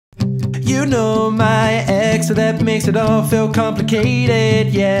You know my ex, so that makes it all feel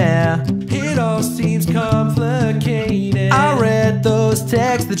complicated, yeah. It all seems complicated. I read those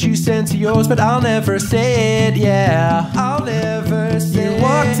texts that you sent to yours, but I'll never say it, yeah. I'll never say it. You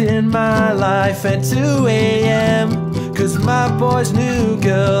walked in my life at 2 AM, 'cause my boy's new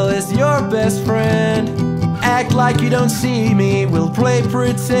girl is your best friend. Act like you don't see me, we'll play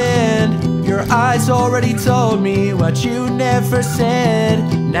pretend. Your eyes already told me what you never said.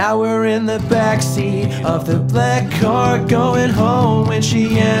 Now we're in the backseat of the black car going home, when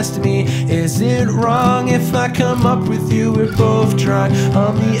she asked me, is it wrong if I come up with you? We're both drunk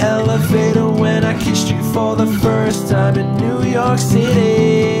on the elevator when I kissed you for the first time in New York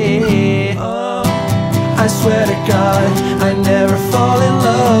City. Oh, I swear to God, I never fall in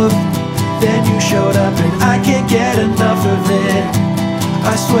love. Then you showed up and I can't get enough of it.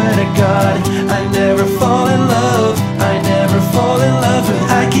 I swear to God, I never fall in love. I never fall in love,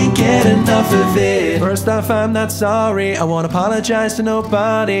 and I can't get enough of it. First off, I'm not sorry, I won't apologize to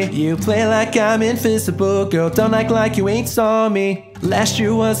nobody. You play like I'm invisible, girl, don't act like you ain't saw me. Last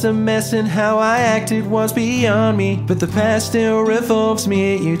year was a mess and how I acted was beyond me, but the past still revolves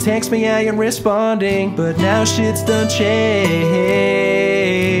me. You text me, I am responding, but now shit's done changed.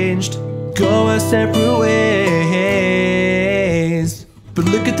 Go our separate ways. But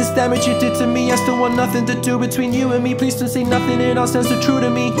look at this damage you did to me. I still want nothing to do between you and me. Please don't say nothing, it all sounds so true to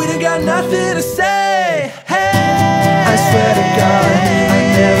me. We don't got nothing to say. Hey, I swear to God, I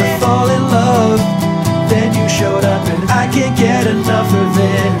never fall in love. Then you showed up and I can't get enough of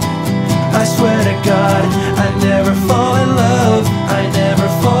it. I swear to God, I never fall in love. I never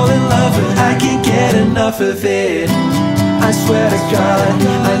fall in love, and I can't get enough of it. I swear to God,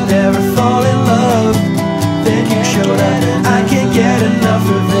 I never fall in love. Then you showed up and I can't get enough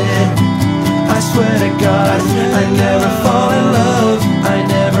of it. I swear to God, I never fall in love. I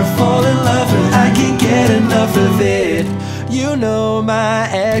never fall in love, and I can't get enough of it. You know my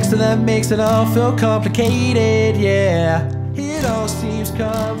ex, so that makes it all feel complicated, yeah. It all seems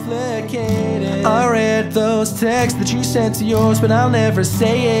complicated. I read those texts that you sent to yours, but I'll never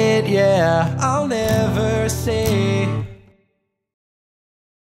say it, yeah. I'll never say.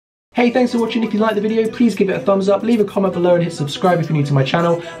 Hey, thanks for watching. If you liked the video, please give it a thumbs up, leave a comment below and hit subscribe if you're new to my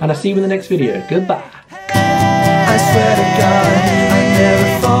channel, and I'll see you in the next video. Goodbye. I swear to God, I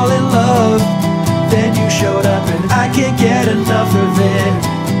never fall in